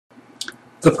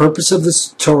The purpose of this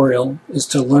tutorial is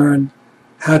to learn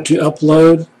how to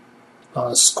upload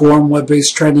scorm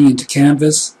web-based training into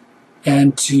Canvas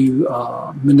and to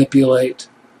manipulate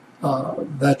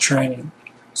that training.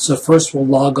 So first we'll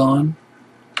log on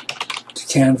to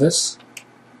Canvas.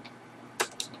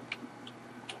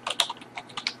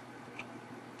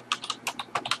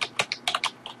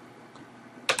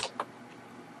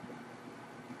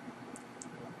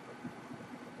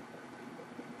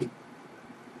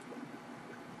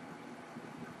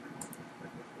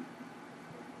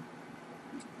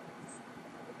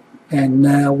 And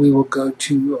now we will go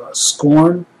to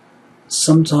scorm.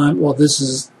 Well, this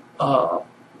is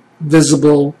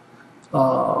visible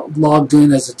logged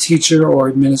in as a teacher or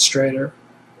administrator.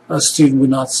 A student would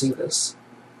not see this.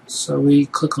 So we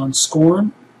click on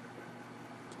scorm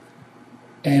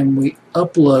and we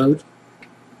upload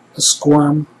a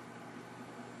scorm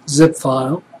zip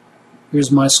file.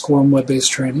 Here's my scorm web-based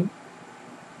training.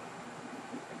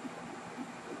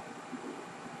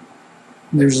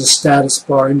 There's a status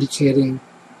bar indicating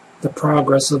the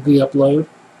progress of the upload.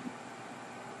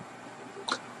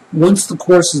 Once the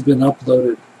course has been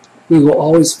uploaded, we will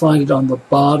always find it on the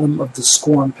bottom of the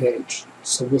scorm page.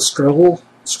 So we'll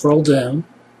scroll down.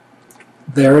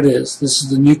 There it is. This is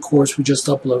the new course we just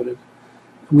uploaded.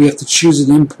 And we have to choose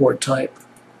an import type.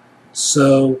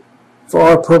 So for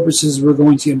our purposes, we're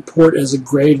going to import as a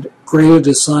graded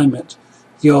assignment.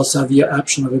 You also have the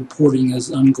option of importing as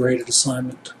ungraded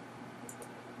assignment.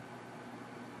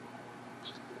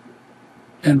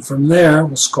 And from there,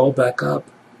 we'll scroll back up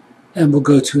and we'll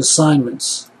go to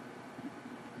assignments.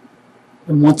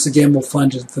 And once again, we'll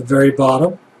find it at the very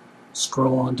bottom.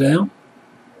 Scroll on down.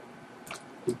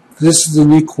 This is the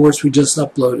new course we just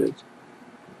uploaded.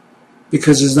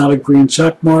 Because there's not a green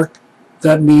check mark,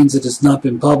 that means it has not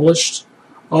been published.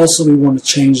 Also, we want to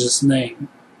change this name.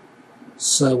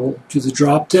 So we'll do the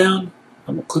drop down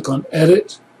and we'll click on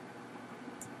edit.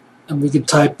 And we can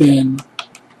type in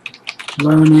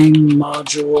learning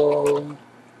module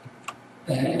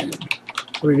and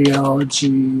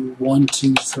radiology 1,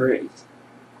 2, 3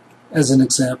 as an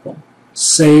example.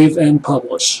 Save and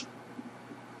publish.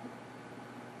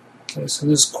 Okay, so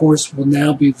this course will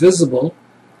now be visible,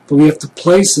 but we have to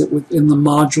place it within the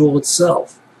module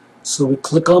itself. So we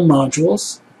click on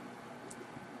modules,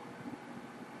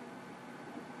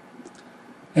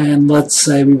 and let's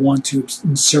say we want to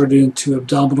insert it into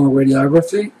abdominal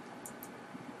radiography.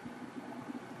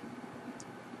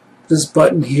 This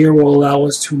button here will allow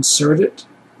us to insert it.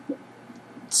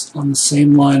 It's on the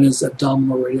same line as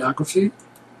abdominal radiography.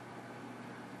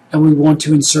 And we want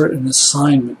to insert an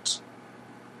assignment.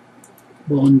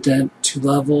 We'll indent 2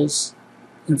 levels.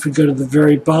 And if we go to the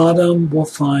very bottom, we'll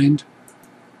find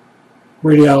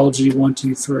radiology 1,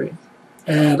 2, 3.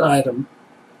 Add item.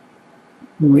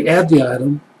 When we add the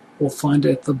item, we'll find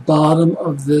it at the bottom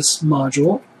of this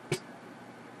module.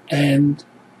 And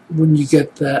when you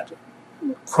get that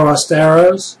crossed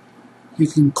arrows, you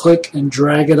can click and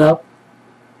drag it up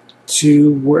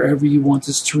to wherever you want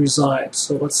this to reside.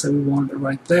 So let's say we want it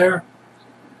right there,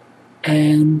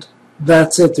 and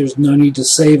that's it. There's no need to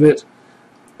save it.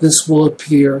 This will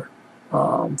appear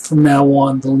from now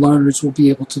on. The learners will be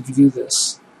able to view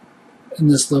this in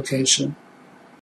this location.